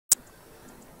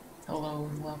Hello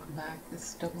and welcome back. This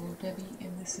is Double O Debbie,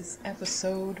 and this is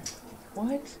episode,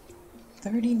 what?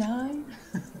 39?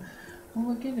 Oh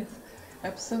my goodness.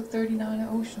 Episode 39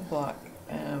 of Ocean Block.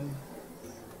 In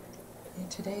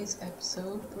today's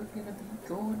episode, we're going to be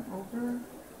going over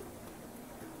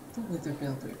the Wither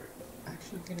Builder.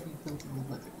 Actually, we're going to be building the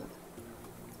Wither Builder.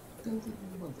 Building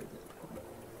the Wither Builder.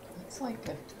 That's like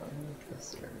a tongue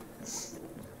twister.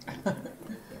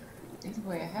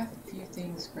 Anyway, I have a few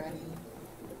things ready.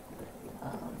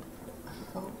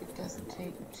 I hope it doesn't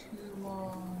take too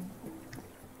long.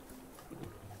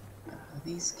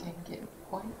 These can get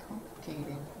quite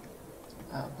complicated,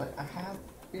 but I have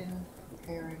been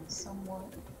preparing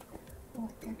somewhat.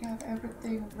 Like I got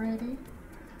everything ready.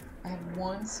 I have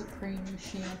one Supreme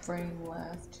Machine Frame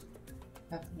left.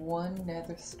 I have one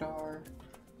Nether Star.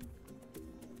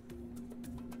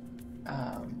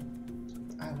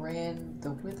 I ran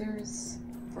the Withers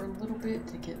for a little bit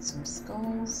to get some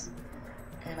skulls,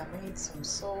 and I made some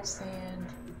soul sand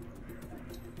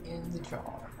in the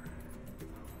jar.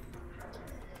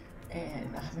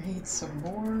 And I made some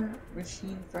more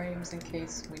machine frames in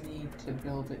case we need to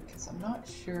build it, because I'm not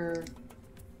sure.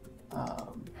 There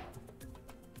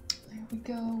we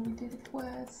go, we did a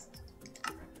quest.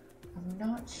 I'm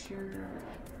not sure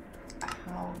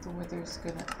how the Wither's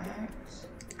gonna act.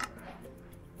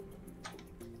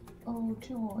 Oh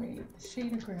joy,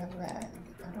 Shader Grab Bag.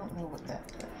 I don't know what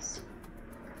that does.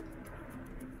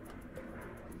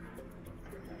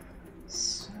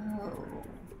 So,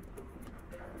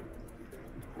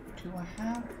 do I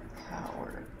have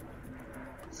power?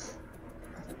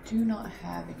 I do not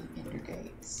have any ender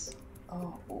gates.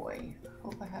 Oh boy,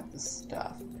 hope I have the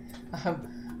stuff.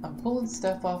 I'm pulling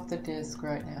stuff off the disk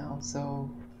right now, so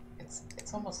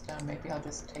it's almost done. Maybe I'll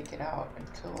just take it out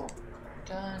until I'm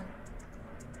done.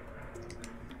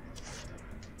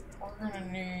 We're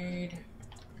gonna need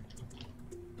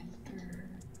ender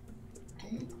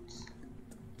gate.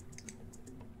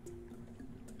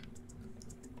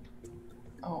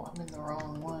 Oh, I'm in the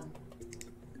wrong one.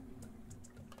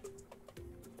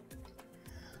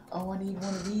 Oh, I need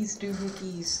one of these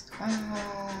doohickeys.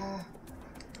 Ah.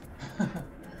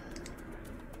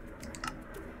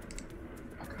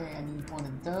 Okay, I need one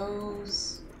of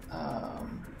those. I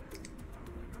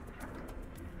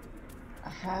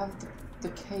have the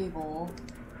cable.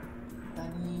 I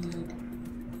need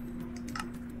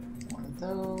one of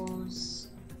those,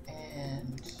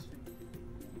 and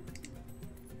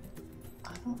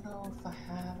I don't know if I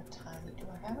have a tiny. Do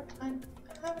I have a tiny?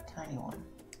 I have a tiny one.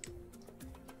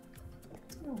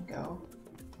 There we go.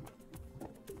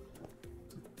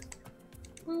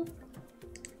 Boop.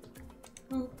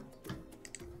 Boop.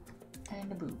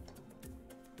 And a boop.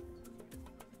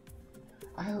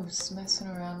 I was messing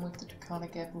around with the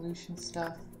Draconic Evolution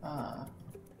stuff.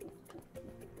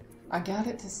 I got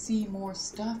it to see more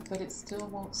stuff, but it still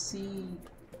won't see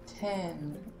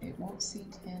 10. It won't see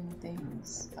 10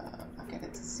 things. I got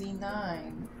it to see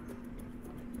 9.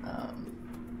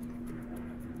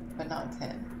 But not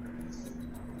 10.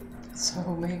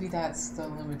 So maybe that's the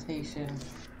limitation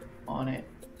on it.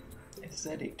 It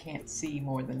said it can't see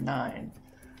more than 9.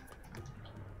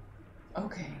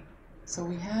 Okay, so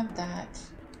we have that.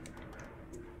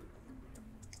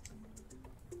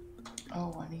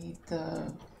 Oh, I need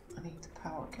the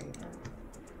power cable.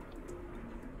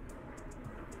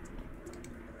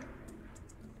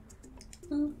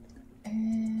 Boop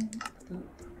and boop.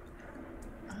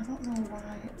 I don't know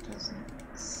why it doesn't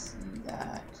see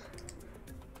that.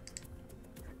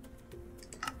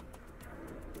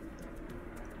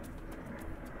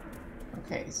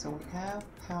 Okay, so we have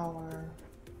power.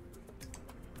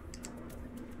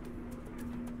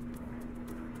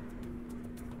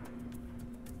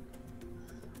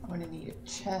 I'm going to need a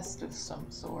chest of some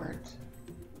sort.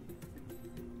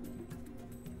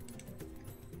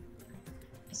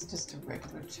 It's just a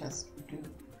regular chest would do.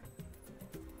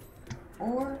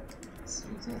 Or, let's do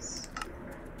this.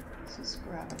 Let's just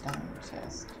grab a diamond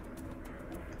chest.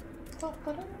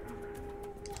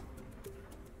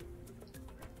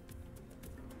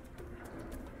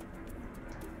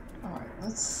 Alright,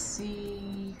 let's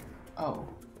see. Oh,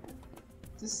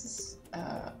 this is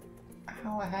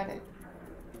how I had it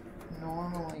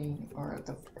normally, or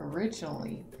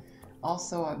originally.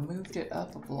 Also, I moved it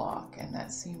up a block, and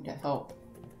that seemed to help.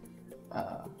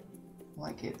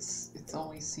 Like it's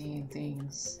only seeing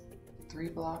things 3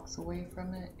 blocks away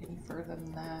from it. Any further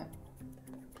than that,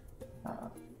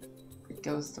 it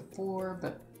goes to 4,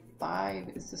 but 5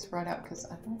 is just right out because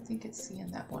I don't think it's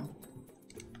seeing that one.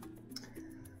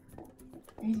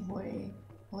 Anyway,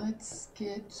 let's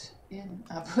get in.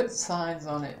 I put signs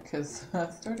on it because I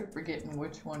started forgetting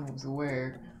which one was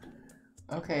where.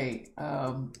 Okay,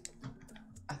 I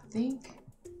think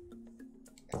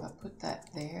if I put that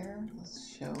there,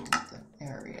 let's show the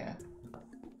area.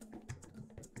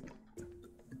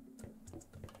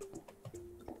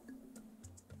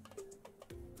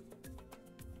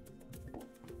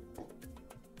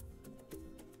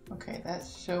 Okay,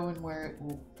 that's showing where it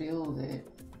will build it.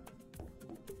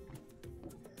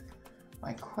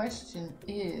 My question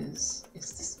is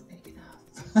this big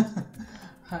enough?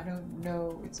 I don't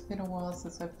know. It's been a while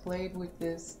since I've played with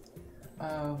this.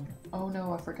 Oh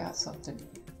no, I forgot something.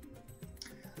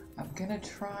 I'm gonna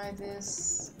try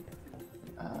this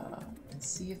and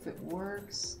see if it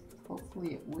works.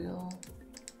 Hopefully it will.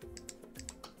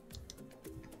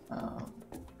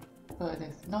 But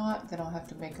if not, then I'll have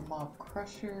to make a mob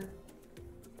crusher.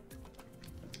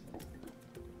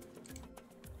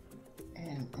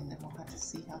 And then we'll have to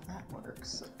see how that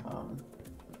works.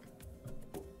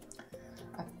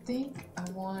 I think I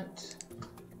want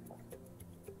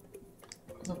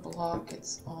the block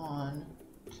it's on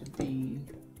to be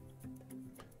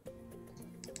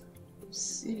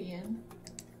obsidian.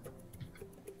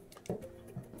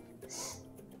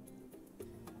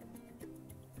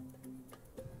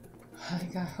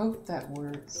 I hope that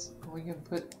works. We can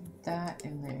put that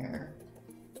in there.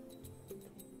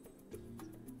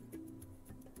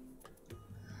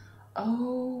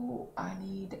 Oh, I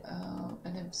need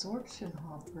an absorption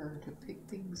hopper to pick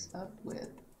things up with.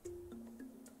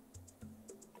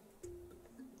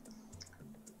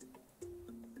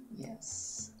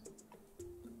 Yes.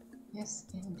 Yes,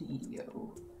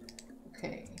 indeedio.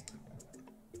 Okay.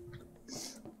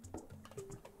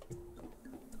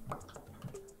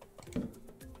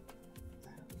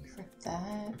 That'll be for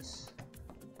that.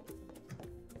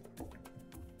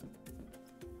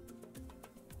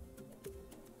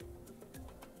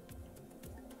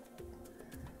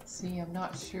 See, I'm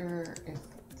not sure if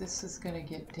this is going to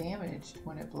get damaged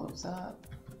when it blows up.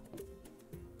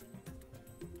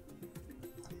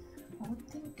 I would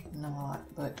think not,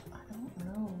 but I don't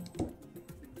know.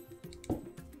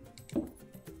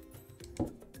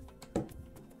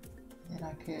 Then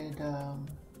I could go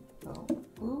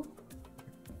boop.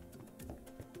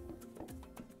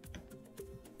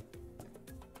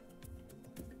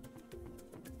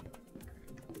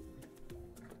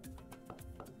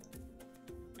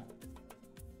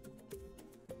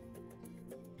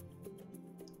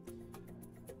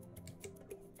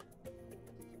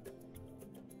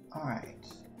 All right.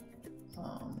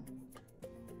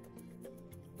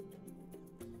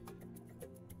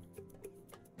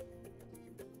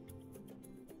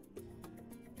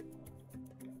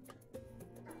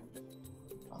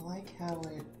 I like how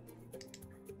it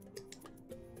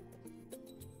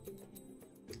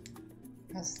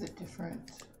has the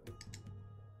different.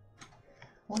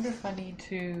 Wonder if I need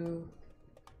to.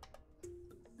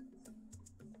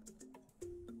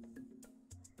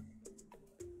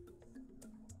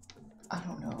 I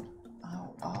don't know.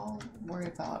 I'll worry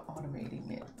about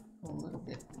automating it a little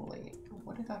bit later.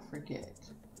 What did I forget?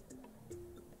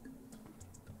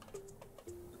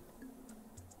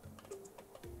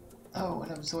 Oh,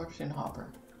 an absorption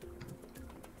hopper.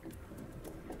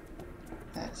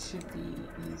 That should be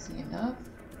easy enough.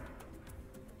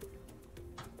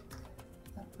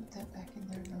 Did I put that back in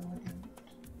there? No, I didn't.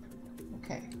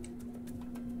 Okay.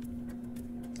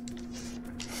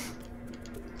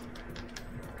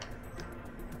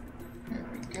 There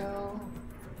we go.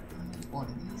 I need one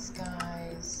of these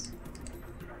guys.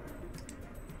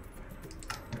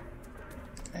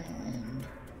 And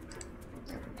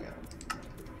there we go.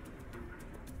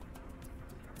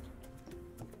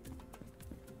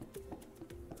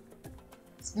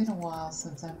 It's been a while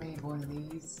since I made one of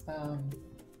these.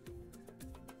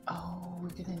 Oh, we're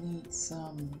gonna need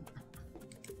some.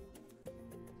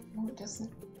 Oh, does it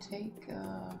take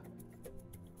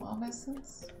mob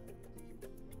essence?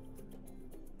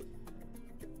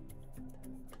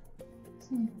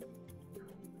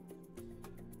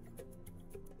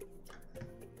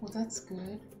 Well, that's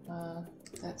good.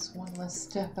 That's one less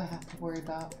step I have to worry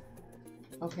about.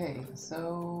 Okay,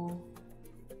 so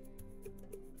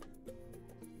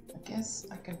I guess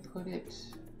I can put it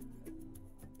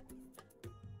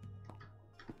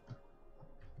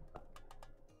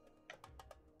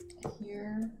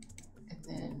here and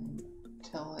then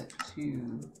tell it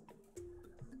to,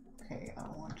 okay, I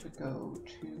want to go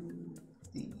to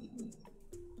the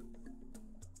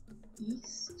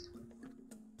east.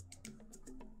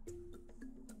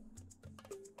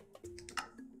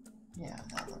 Yeah,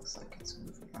 that looks like it's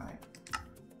moving right.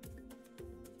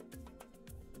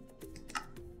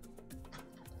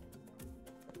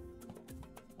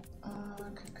 I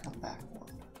could come back one.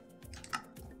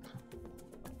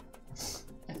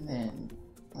 then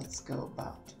let's go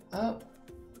about up.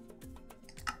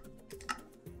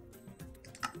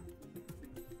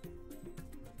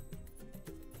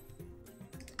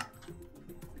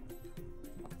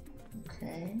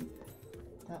 Okay,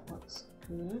 that looks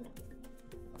good.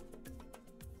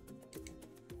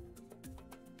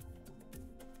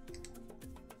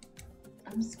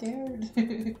 I'm scared.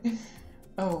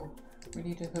 Oh, we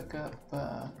need to hook up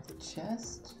the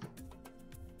chest.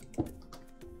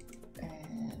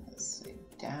 And let's see,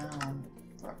 down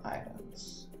for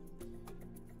items.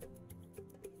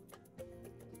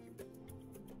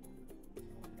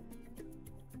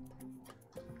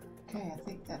 Okay, I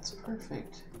think that's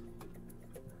perfect.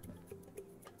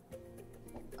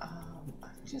 I'm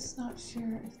just not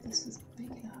sure if this is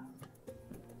big enough.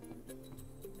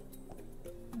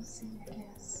 Let's see, I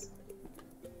guess.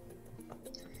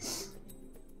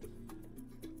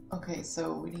 Okay,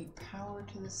 so we need power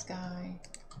to the sky.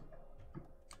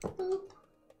 Boop.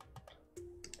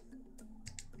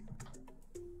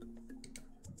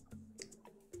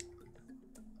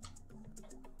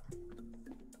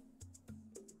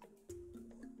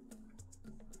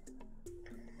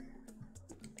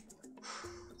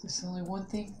 There's only one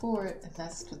thing for it, and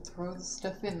that's to throw the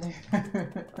stuff in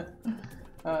there.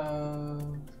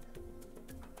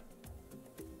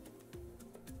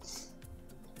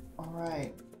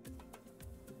 Alright.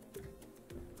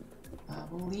 I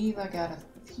believe I got a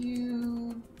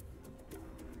few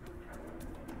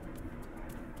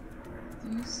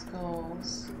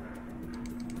skulls.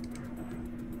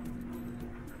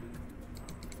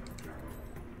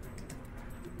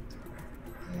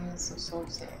 And some soul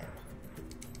sand.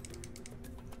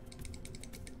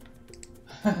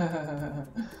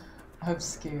 I'm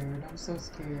scared. I'm so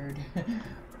scared.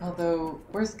 Although,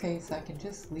 worst case, I can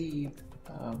just leave.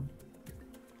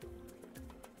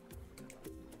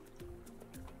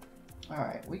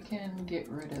 Alright, we can get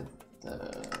rid of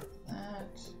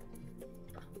that.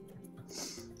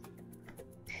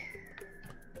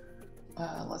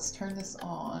 Let's turn this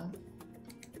on.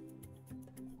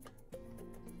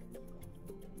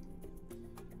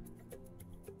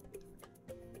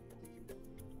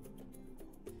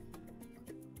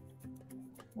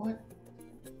 What?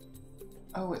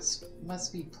 Oh, it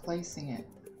must be placing it.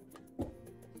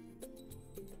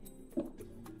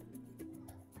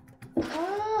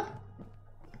 Ah!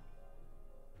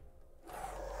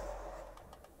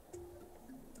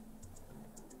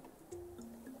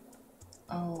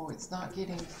 Oh, it's not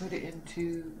getting put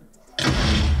into...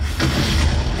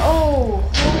 Oh,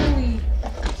 holy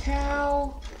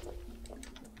cow!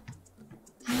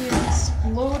 He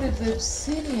exploded the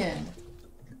obsidian.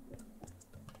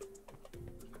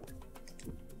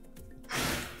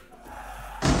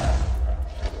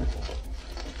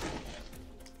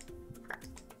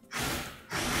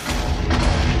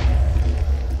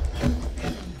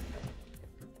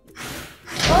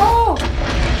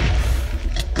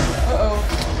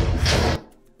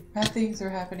 Things are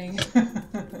happening.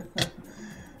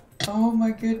 Oh my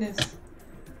goodness.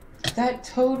 That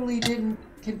totally didn't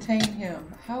contain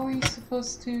him. How are you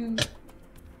supposed to...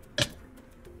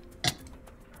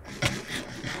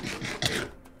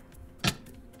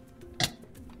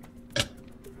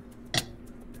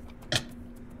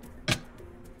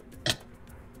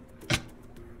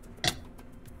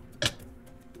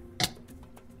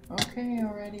 Okay,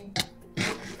 already.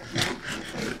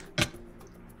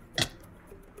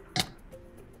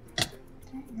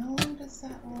 How long does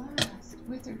that last?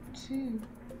 Wither 2.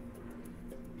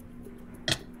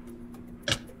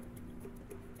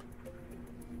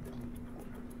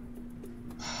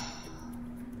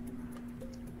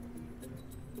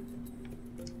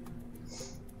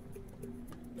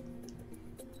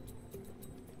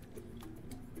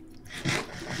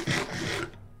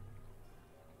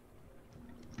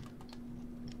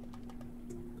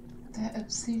 That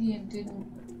obsidian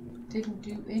didn't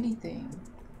do anything.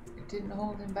 It didn't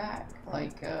hold him back.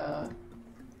 Like,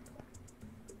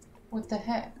 what the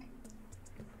heck?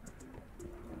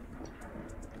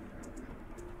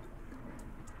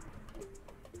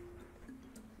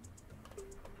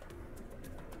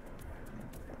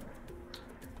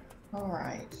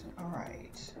 Alright,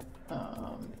 alright.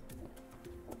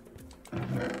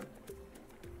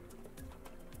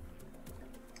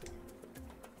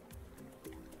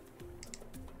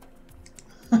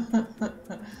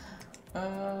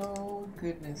 Oh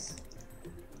goodness.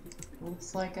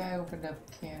 Looks like I opened up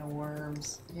a can of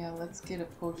worms. Yeah, let's get a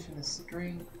potion of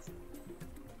strength.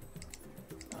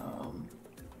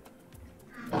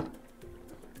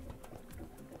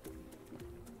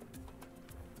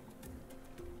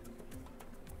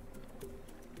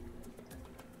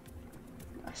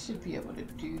 I should be able to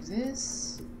do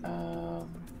this.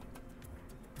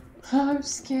 I'm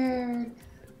scared.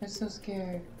 I'm so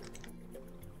scared.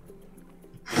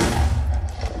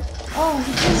 Oh,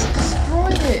 he just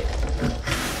destroyed it.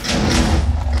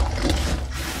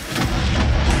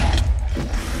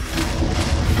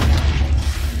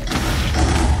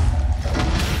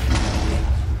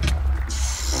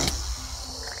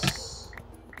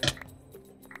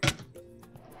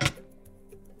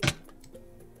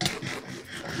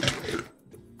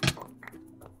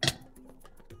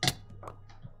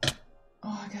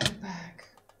 Oh, I got it back.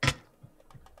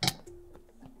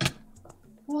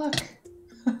 Look.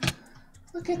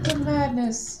 Look at the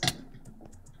madness.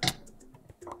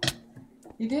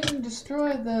 You didn't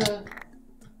destroy the...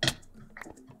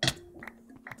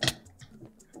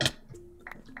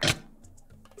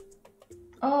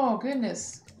 Oh,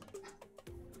 goodness.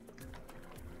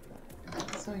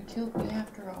 So he killed me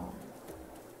after all.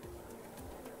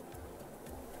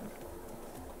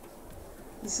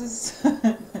 This is...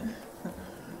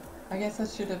 I guess I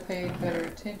should have paid better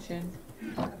attention.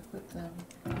 Gotta put them...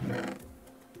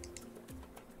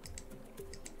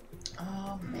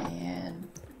 Oh, man.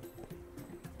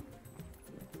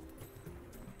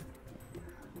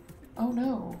 Oh,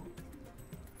 no.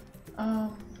 I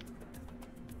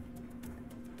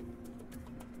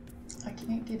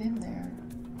can't get in there.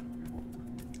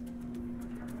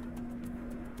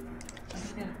 I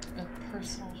need a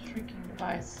personal shrinking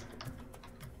device.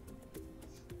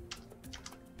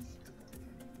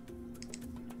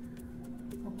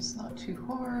 Hope it's not too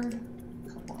hard. A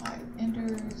couple eye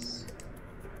enders.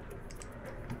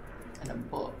 And a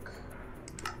book.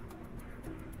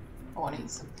 Oh, I need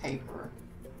some paper.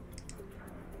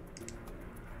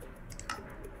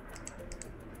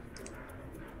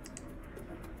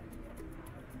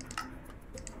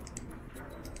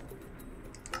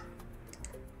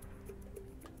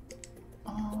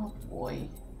 Oh boy.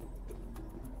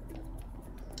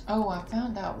 Oh, I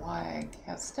found out why I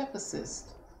have step assist.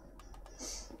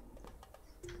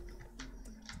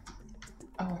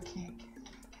 Oh, I can't get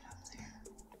up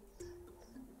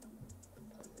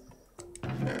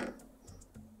there.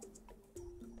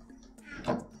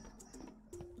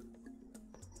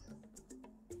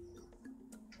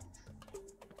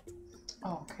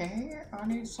 Okay, I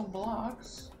need some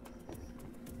blocks.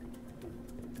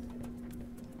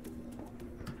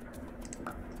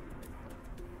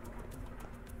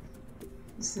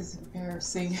 This is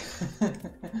embarrassing.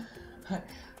 I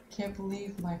can't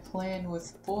believe my plan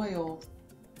was foiled.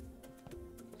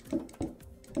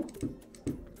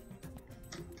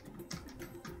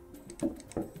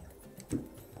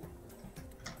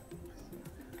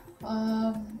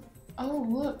 Oh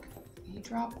look, he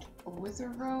dropped a wither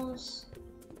rose.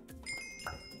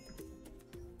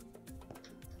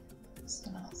 Must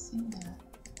have not seen that.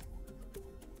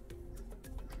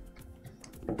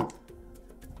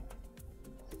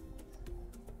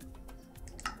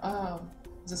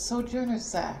 The Sojourner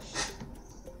Sash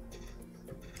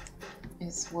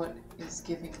is what is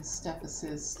giving step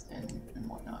assist and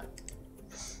whatnot.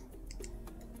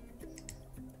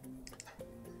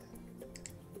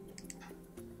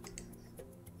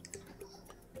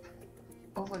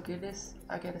 Oh my goodness,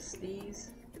 I gotta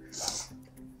sneeze.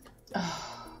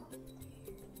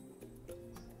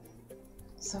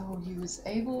 So he was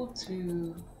able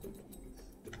to,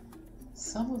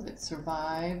 some of it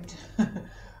survived,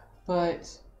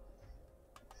 but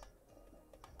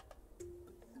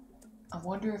I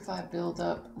wonder if I build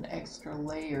up an extra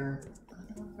layer.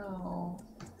 I don't know.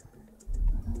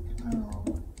 I don't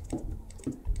know.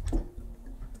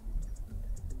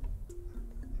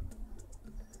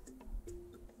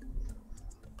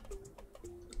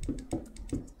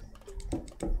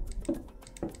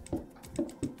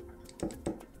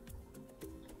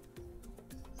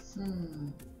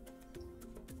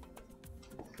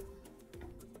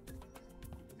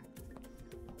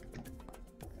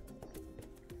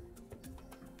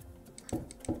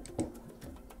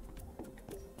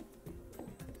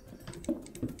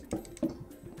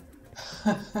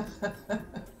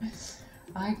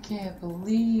 I can't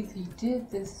believe he did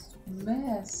this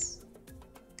mess.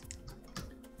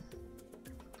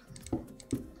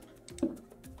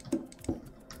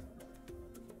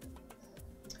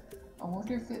 I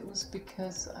wonder if it was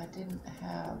because I didn't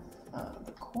have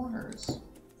the corners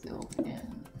filled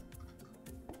in.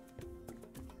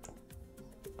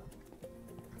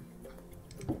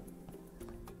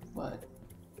 But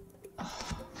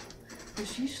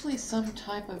there's usually some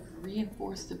type of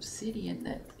reinforced obsidian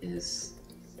that is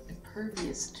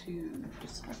impervious to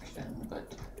destruction,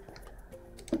 but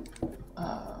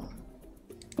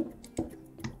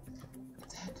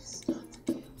that is not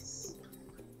the case.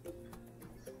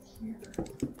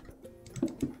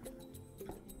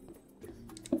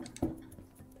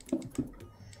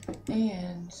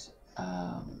 And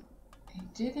he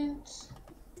didn't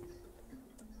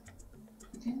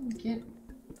get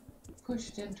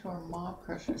pushed into our mob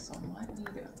crusher, so I might need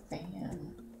a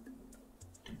fan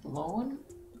to blow him.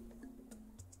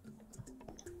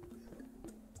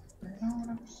 You know what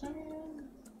I'm saying?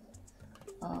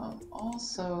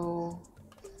 Also,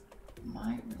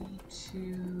 might need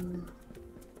to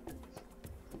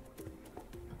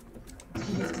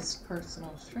use this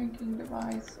personal shrinking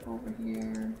device over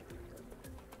here.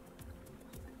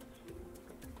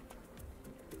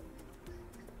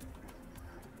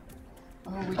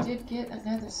 Oh, we did get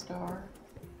another star.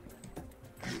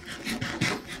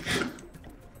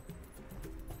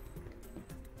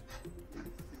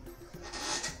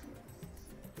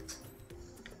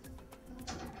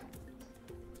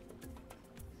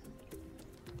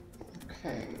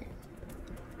 Okay.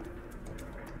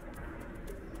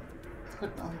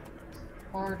 Put a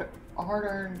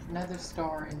hard-earned nether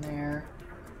star in there.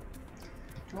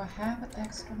 Do I have an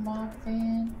extra mob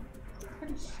fan? I'm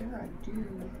pretty sure I do.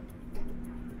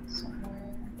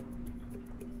 Somewhere.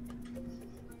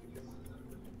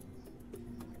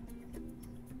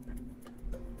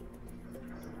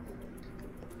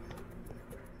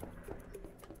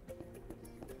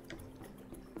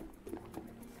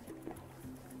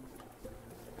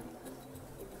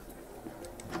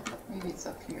 Maybe it's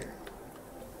up here.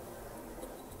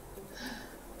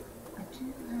 I do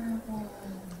have one.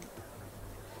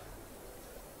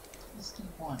 Just need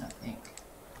one, I think.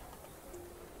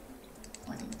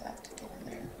 I need that to get in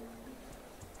there.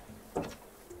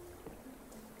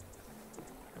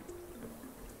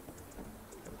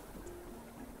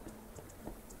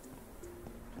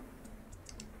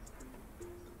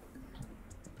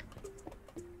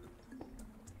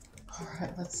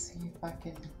 Alright, let's see if I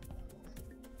can...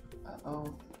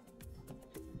 Uh-oh.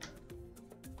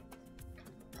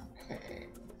 Okay.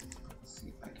 Let's see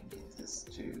if I can get this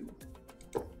to...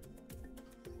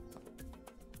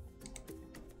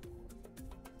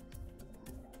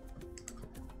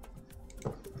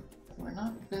 We're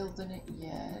not building it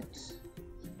yet.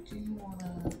 Do you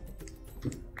wanna...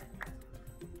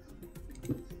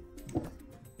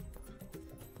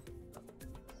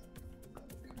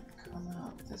 come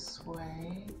out this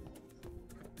way?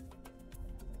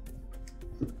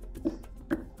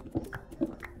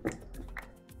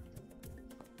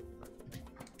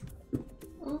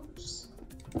 Oops.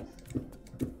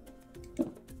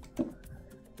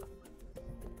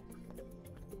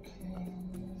 Okay,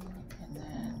 and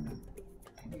then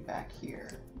maybe back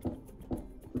here.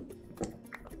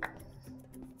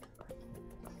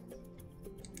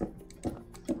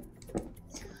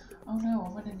 Oh no,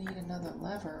 I'm gonna need another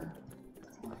lever.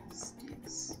 What is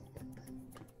this?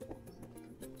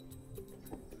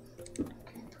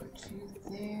 Okay, put you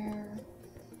there.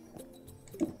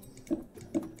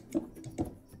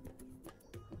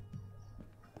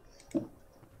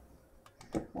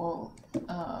 Well,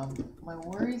 my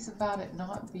worries about it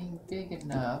not being big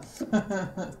enough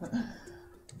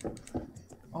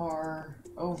are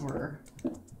over.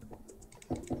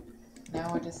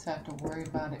 Now I just have to worry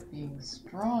about it being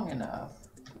strong enough.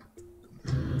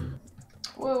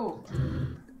 Whoa!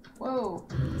 Whoa!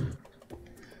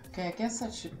 Okay, I guess I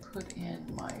should put in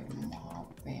my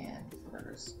mob band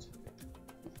first.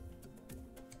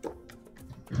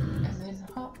 And then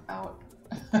hop out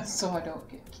so I don't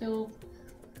get killed.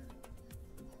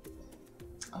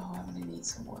 Oh, I'm gonna need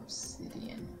some more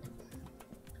obsidian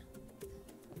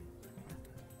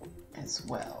as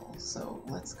well. So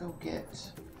let's go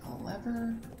get a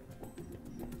lever.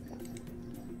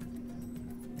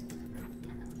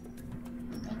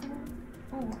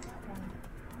 Oh, I got one.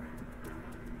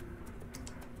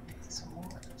 And some more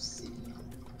obsidian.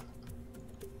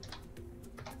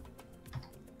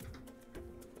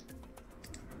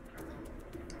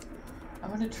 I'm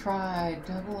gonna try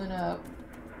doubling up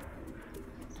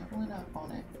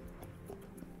on it.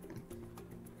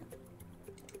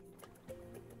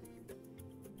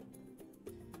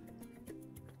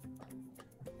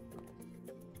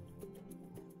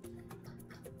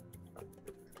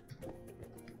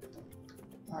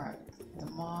 Alright, the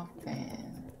mob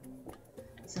fan.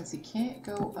 Since he can't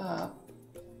go up,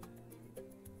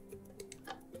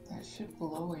 that should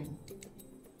blow him.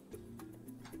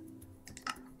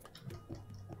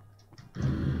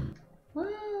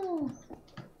 Woo!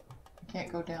 I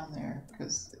can't go down there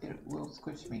because it will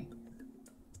squish me.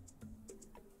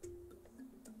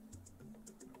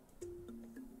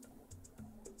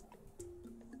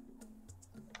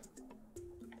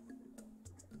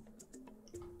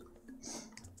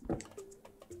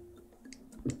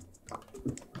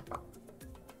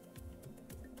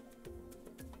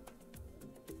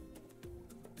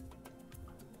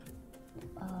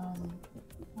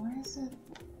 isn't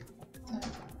that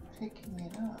picking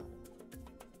it up?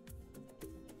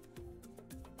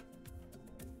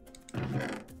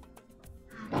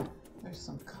 There's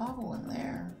some cobble in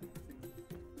there.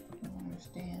 I don't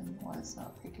understand why it's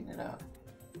not picking it up.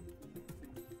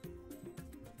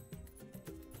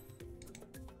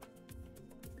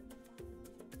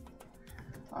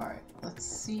 Alright, let's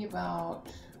see about...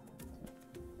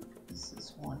 This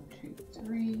is 1, 2,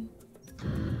 3.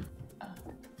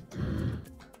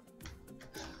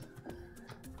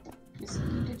 Just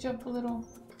need to jump a little.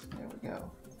 There we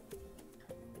go.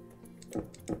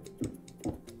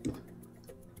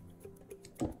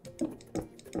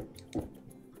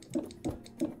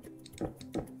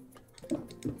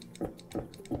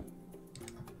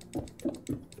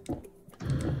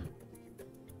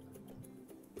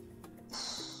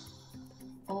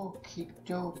 Okie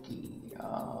dokie.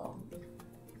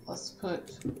 Let's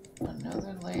put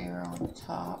another layer on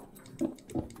top.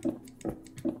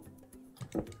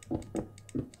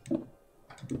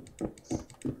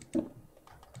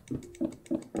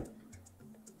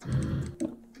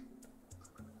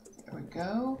 There we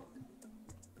go.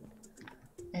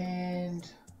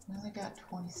 And we only got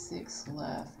 26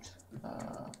 left.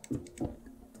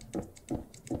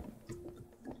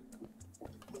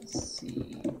 Let's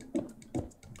see.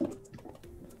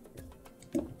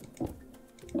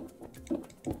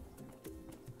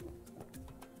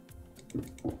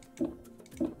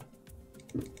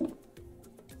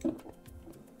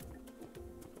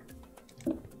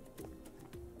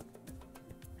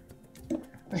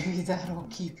 Maybe that'll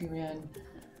keep you in.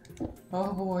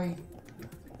 Oh boy.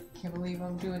 Can't believe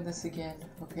I'm doing this again.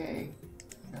 Okay.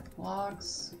 Got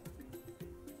blocks.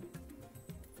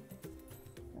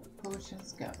 Got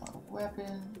potions. Got my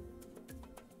weapon.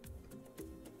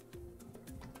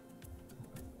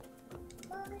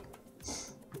 Mommy.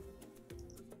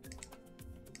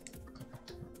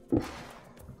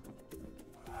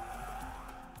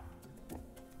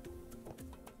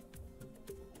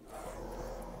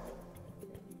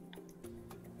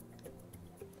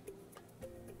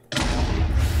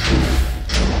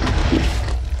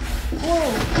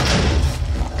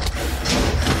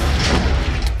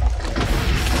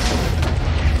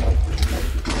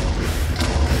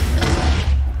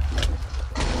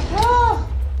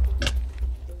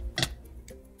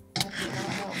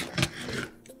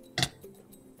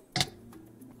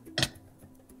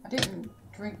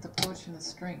 Drink the potion of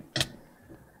strength.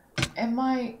 Am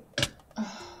I...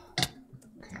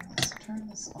 Okay, let's turn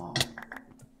this off.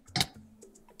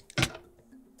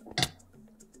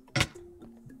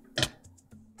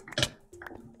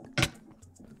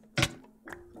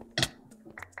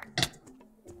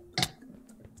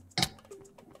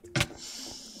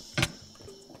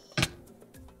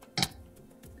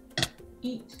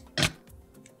 Eat.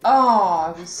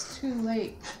 Oh, I was too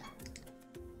late.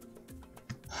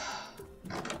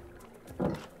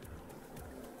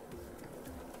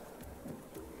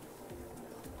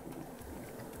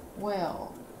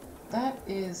 Well, that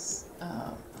is,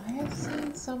 I have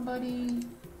seen somebody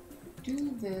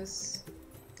do this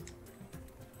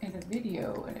in a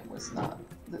video and it was not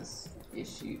this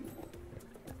issue.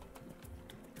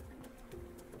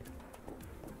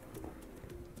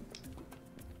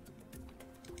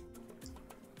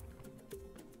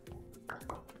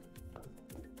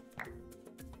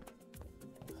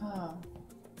 Huh.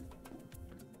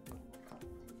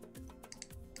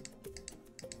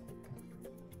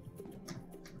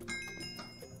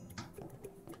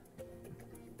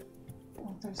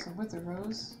 There's some wither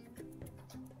rose.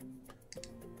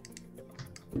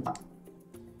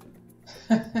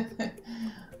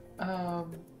 I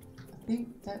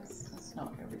think that's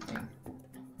not everything.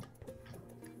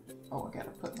 Oh, I gotta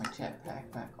put my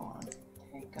jetpack back on.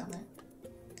 Dadgummit.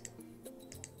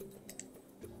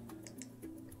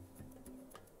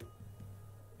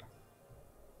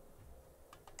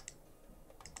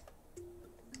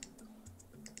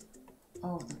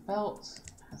 Oh, the belt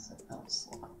has a belt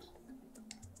slot.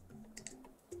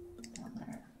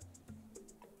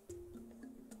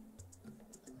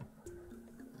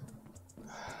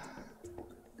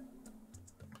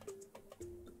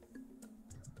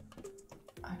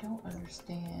 I don't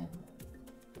understand.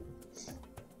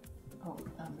 Oh,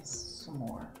 I missed some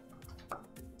more.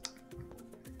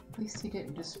 At least he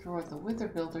didn't destroy the wither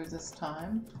builder this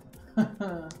time.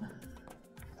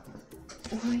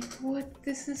 Like, what?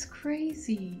 This is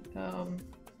crazy.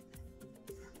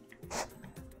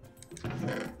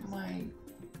 My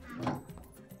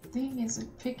thing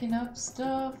isn't picking up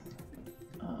stuff.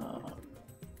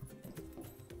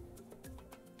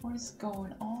 What is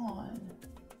going on?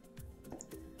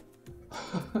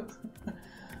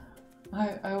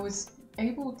 I was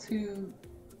able to.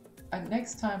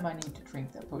 Next time I need to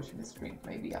drink that potion of strength,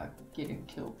 maybe I'll get him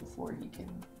killed before he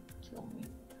can kill me.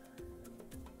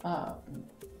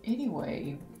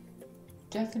 Anyway,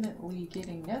 definitely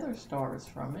getting nether stars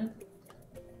from it.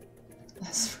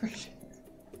 That's for sure.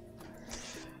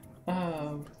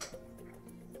 I'm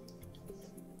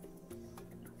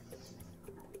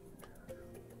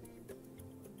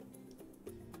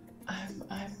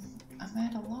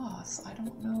at a loss. I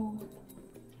don't know.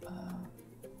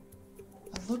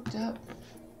 I looked up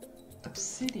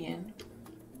obsidian.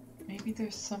 Maybe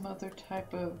there's some other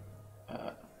type of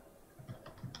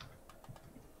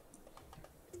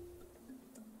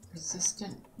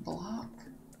resistant block.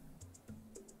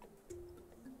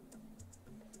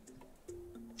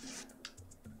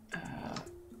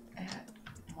 At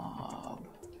mob.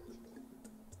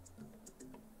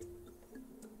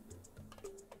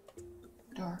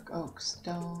 Dark oak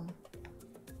stone.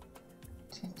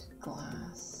 Tinted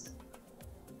glass.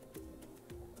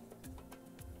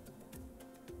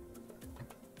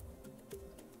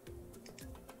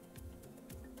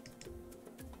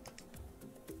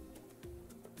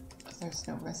 There's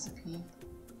no recipe.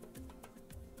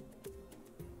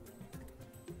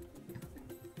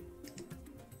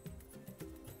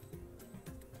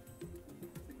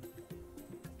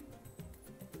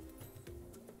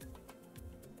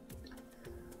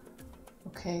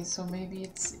 Okay, so maybe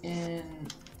it's in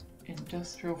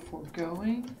industrial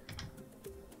foregoing.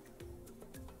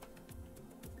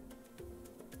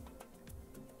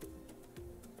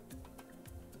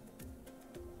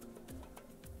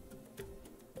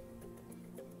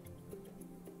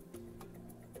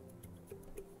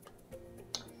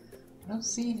 I don't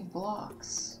see any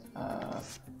blocks.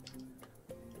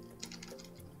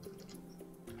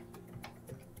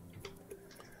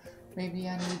 Maybe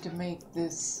I need to make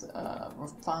this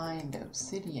refined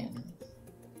obsidian.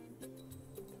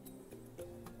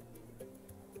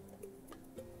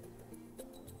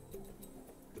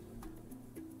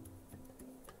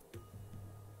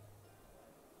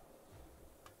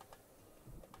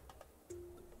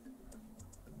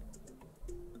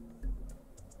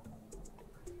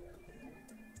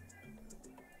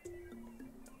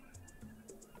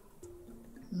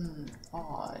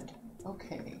 Odd.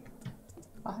 Okay.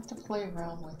 I'll have to play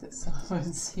around with it some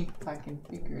and see if I can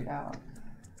figure it out.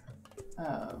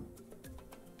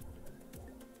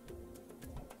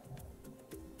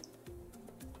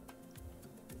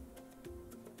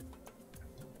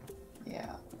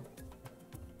 Yeah.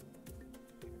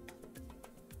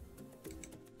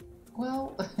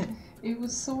 Well, it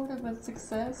was sort of a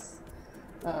success.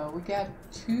 We got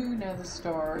 2 nether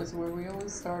stars where we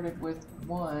always started with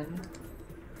 1.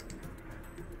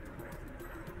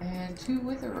 And 2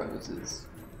 wither roses.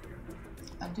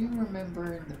 I do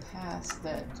remember in the past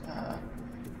that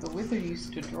the wither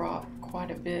used to drop quite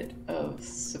a bit of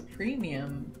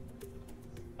supremium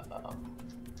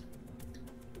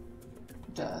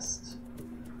dust.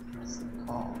 What's it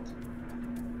called?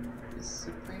 Is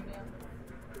supremium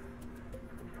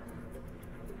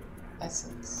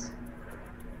essence.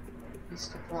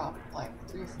 Used to drop like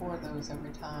 3 or 4 of those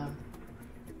every time.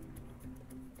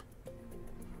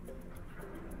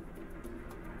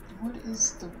 What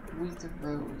is the wither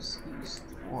rose used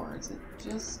for? Is it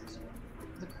just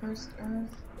the cursed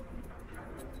earth?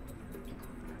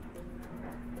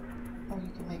 Oh,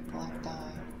 you can make black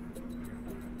dye.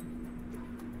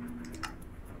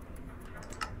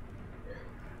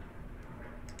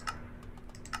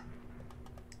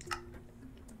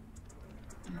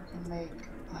 You can make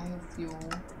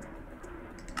biofuel.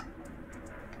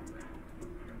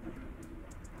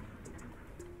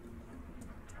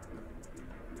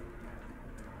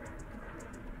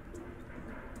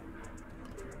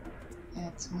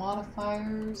 It's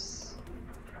modifiers.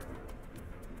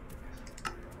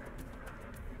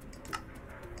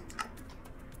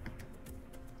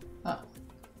 Oh.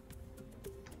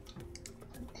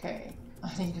 Okay,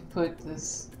 I need to put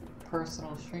this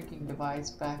personal shrinking device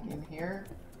back in here.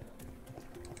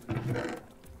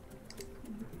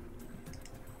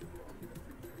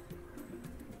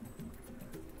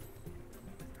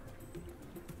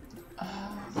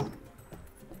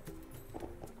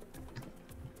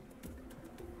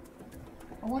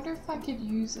 I wonder if I could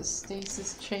use a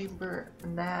stasis chamber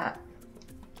and that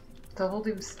to hold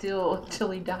him still until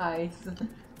he dies.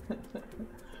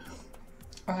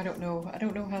 Or I don't know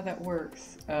how that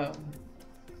works.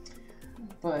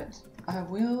 But I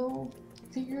will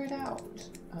figure it out.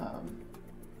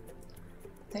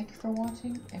 Thank you for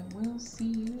watching, and we'll see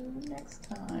you next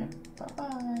time. Bye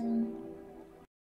bye.